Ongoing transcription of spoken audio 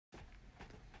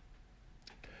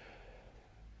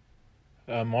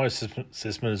My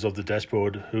assessment is of the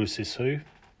dashboard, who assists who.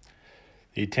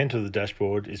 The intent of the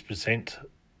dashboard is present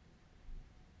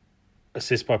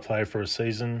assist by player for a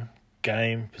season,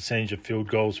 game, percentage of field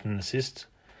goals from an assist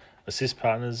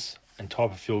partners, and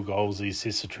type of field goals the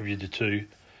assists attributed to,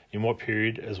 in what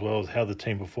period, as well as how the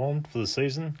team performed for the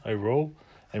season overall,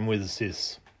 and with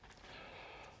assists.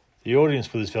 The audience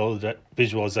for this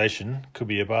visualisation could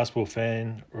be a basketball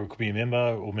fan, or it could be a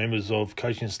member or members of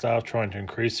coaching staff trying to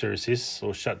increase their assists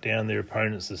or shut down their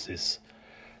opponent's assists.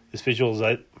 This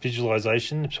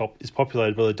visualisation is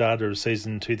populated by the data of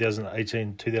season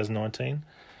 2018-2019.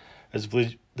 As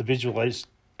the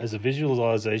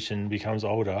visualisation becomes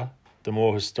older, the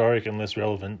more historic and less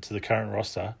relevant to the current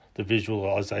roster the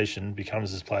visualisation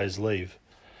becomes as players leave.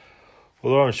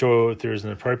 Although I'm sure if there is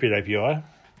an appropriate API,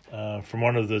 from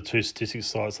one of the two statistics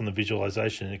sites on the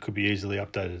visualisation, it could be easily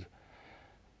updated.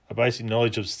 A basic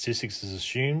knowledge of statistics is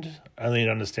assumed, only an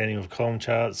understanding of column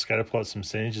charts, scatter plots and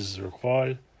percentages is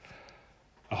required.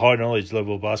 A high knowledge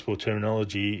level of basketball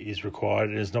terminology is required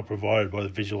and is not provided by the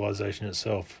visualisation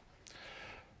itself.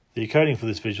 The coding for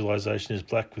this visualisation is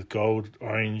black with gold,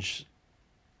 orange,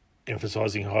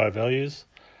 emphasising higher values.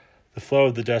 The flow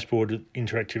of the dashboard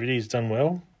interactivity is done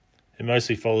well. It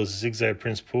mostly follows a zigzag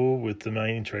principle with the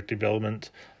main interactive element,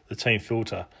 the team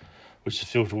filter, which is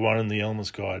filter 1 in the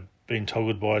elements guide, being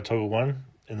toggled by toggle 1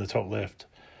 in the top left.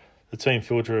 The team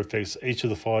filter affects each of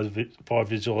the five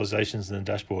visualizations in the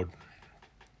dashboard.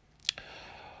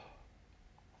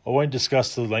 I won't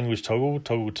discuss the language toggle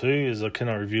 2, as I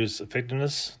cannot review its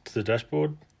effectiveness to the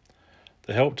dashboard.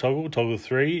 The help toggle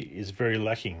 3, is very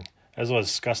lacking. As I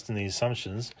discussed in the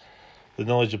assumptions, the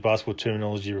knowledge of basketball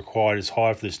terminology required is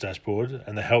high for this dashboard,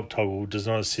 and the help toggle does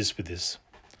not assist with this.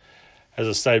 As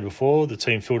I stated before, the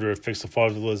team filter affects the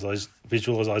 5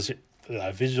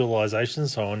 visualizations,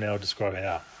 so I'll now describe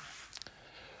how.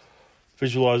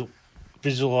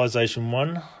 Visualization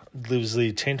 1 delivers the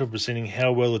intent of presenting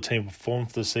how well the team performed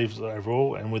for the season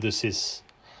overall and with assists.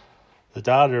 The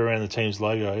data around the team's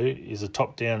logo is a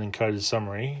top-down encoded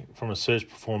summary from a search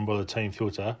performed by the team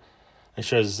filter and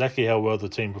shows exactly how well the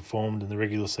team performed in the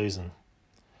regular season.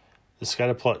 The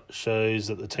scatter plot shows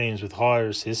that the teams with higher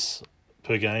assists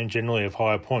per game generally have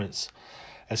higher points.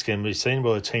 As can be seen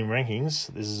by the team rankings,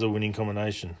 this is a winning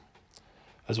combination.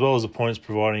 As well as the points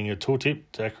providing a tooltip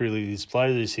to accurately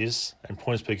display the assists and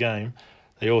points per game,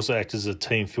 they also act as a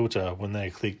team filter when they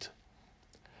are clicked.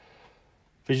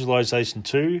 Visualization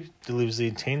 2 delivers the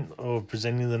intent of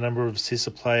presenting the number of assists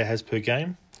a player has per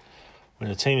game.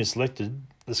 When a team is selected,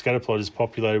 the scatterplot is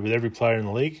populated with every player in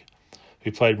the league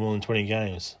who played more than 20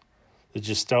 games. The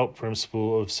Gestalt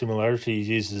principle of similarity is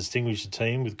used to distinguish a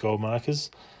team with gold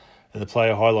markers, and the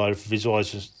player highlighted for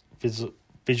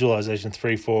visualization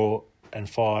 3, 4 and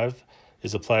 5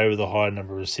 is a player with a higher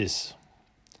number of assists.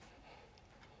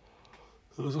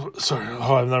 A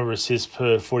higher number of assists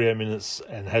per 48 minutes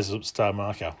and has a star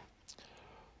marker.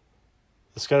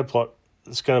 The scatter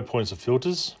points are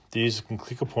filters. The user can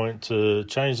click a point to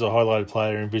change the highlighted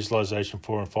player in visualization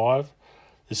 4 and 5.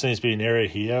 There seems to be an error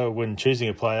here. When choosing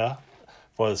a player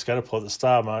via the scatter plot, the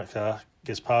star marker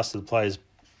gets passed to the player's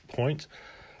point,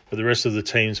 but the rest of the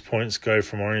team's points go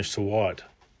from orange to white.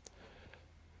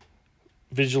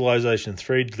 Visualization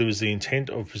 3 delivers the intent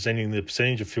of presenting the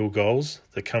percentage of field goals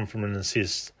that come from an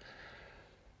assist.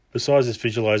 Besides this,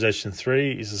 visualization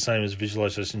 3 is the same as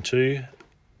visualization 2,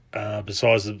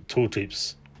 besides the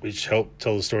tooltips, which help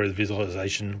tell the story of the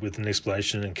visualization with an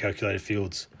explanation and calculated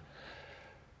fields.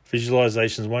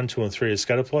 Visualizations 1, 2 and 3 are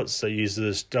scatterplots. They use the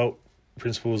Gestalt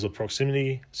principles of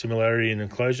proximity, similarity and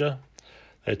enclosure.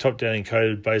 They are top-down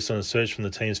encoded based on a search from the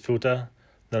team's filter.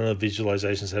 None of the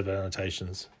visualizations have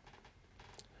annotations.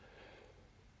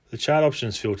 The chart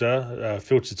options filter,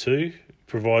 filter 2,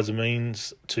 provides a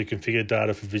means to configure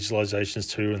data for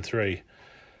visualizations 2 and 3.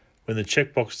 When the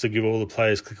checkbox to give all the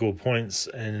players clickable points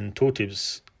and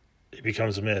tooltips, it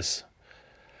becomes a mess.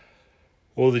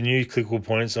 All the new clickable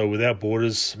points are without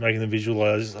borders, making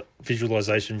the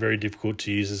visualization very difficult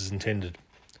to use as intended.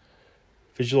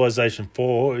 Visualization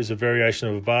 4 is a variation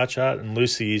of a bar chart and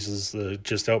loosely uses the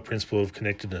Gestalt principle of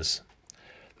connectedness.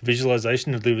 The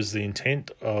visualization delivers the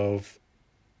intent of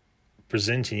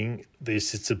presenting the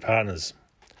assisted partners.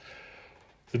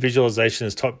 The visualization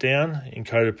is top-down,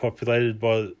 encoded, populated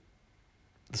by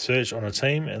the search on a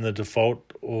team and the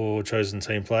default or chosen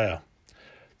team player.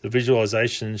 The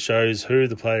visualization shows who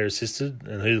the player assisted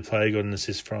and who the player got an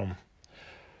assist from.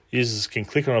 Users can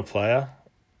click on a player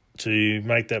to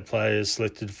make that player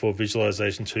selected for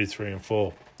visualization 2, 3 and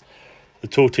 4. The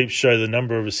tooltips show the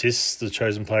number of assists the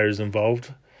chosen player is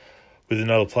involved with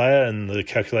another player and the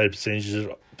calculated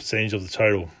percentage of the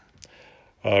total.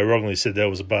 I wrongly said that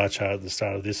was a bar chart at the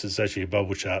start of this. It's actually a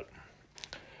bubble chart.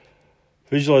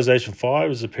 Visualization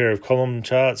 5 is a pair of column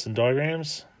charts and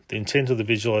diagrams. The intent of the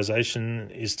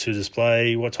visualization is to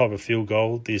display what type of field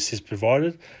goal the assist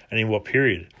provided and in what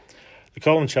period. The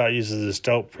column chart uses the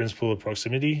Stelt principle of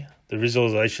proximity. The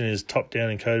visualization is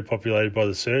top-down encoded populated by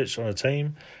the search on a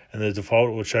team and the default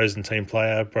or chosen team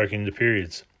player broken into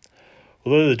periods.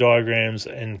 Although the diagrams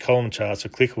and column charts are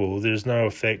clickable, there is no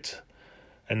effect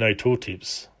and no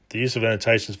tooltips. The use of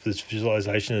annotations for this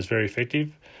visualization is very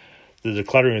effective. The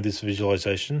decluttering of this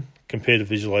visualization, compared to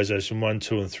visualization 1,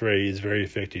 2 and 3, is very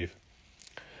effective.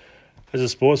 As a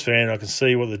sports fan, I can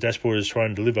see what the dashboard is trying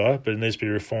to deliver, but it needs to be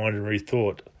refined and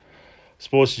rethought.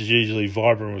 Sports is usually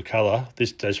vibrant with colour.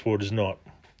 This dashboard is not.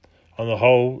 On the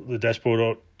whole dashboard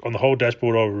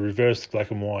I will reverse the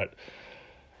black and white.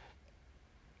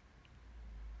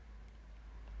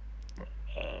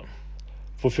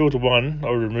 For filter 1, I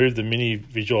will remove the mini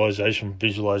visualization from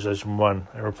visualization 1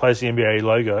 and replace the NBA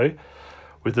logo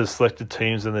with the selected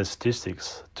teams and their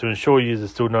statistics. To ensure users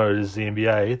still know it is the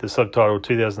NBA, the subtitle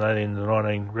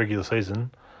 2018-19 regular season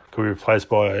could be replaced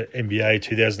by NBA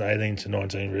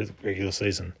 2018-19 regular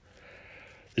season.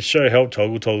 The show help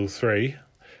toggle 3,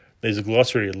 needs a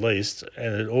glossary at least,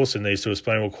 and it also needs to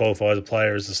explain what qualifies a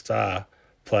player as a star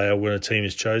player when a team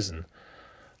is chosen.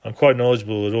 I'm quite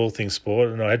knowledgeable at all things sport,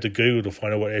 and I had to Google to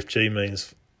find out what FG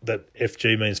means. That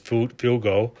FG means field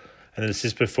goal, and that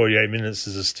assist per 48 minutes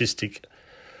is a statistic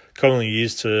commonly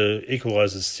used to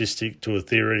equalise a statistic to a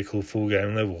theoretical full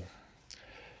game level.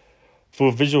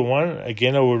 For Visual 1,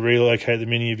 again I will relocate the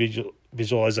mini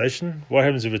visualisation. What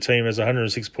happens if a team has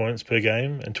 106 points per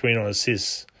game and 29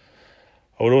 assists?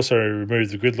 I would also remove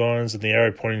the grid lines and the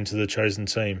arrow pointing to the chosen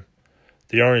team.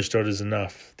 The orange dot is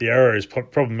enough. The arrow is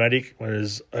problematic when it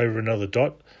is over another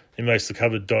dot. It makes the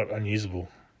covered dot unusable.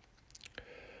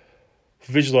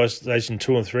 For visualization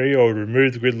 2 and 3, I would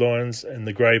remove the grid lines and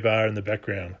the grey bar in the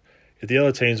background. If the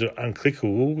other teams are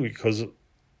unclickable because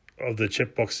of the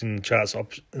checkbox in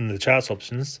the charts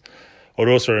options, I would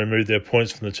also remove their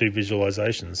points from the two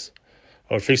visualizations.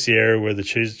 I would fix the area where the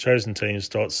chosen team's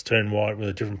dots turn white when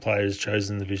a different player is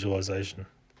chosen in the visualization.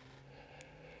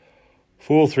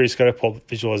 For all 3 scatterplot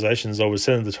visualizations, I would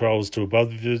send the tiles to above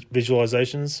the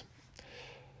visualizations.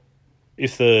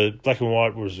 If the black and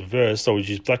white was reversed, I would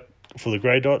use black for the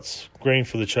grey dots, green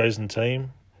for the chosen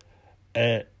team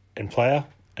and player,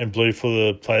 and blue for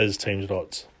the player's team's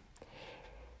dots.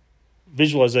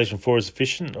 Visualization 4 is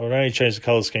efficient. I would only change the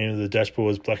colour scheme if the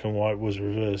dashboard's black and white was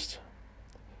reversed.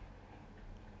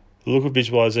 The look of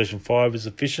visualization 5 is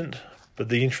efficient, but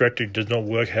the interactive does not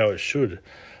work how it should.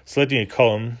 Selecting a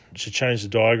column should change the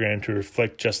diagram to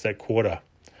reflect just that quarter.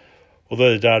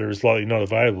 Although the data is likely not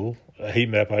available, a heat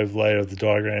map overlay of the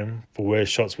diagram for where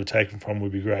shots were taken from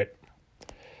would be great.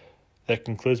 That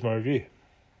concludes my review.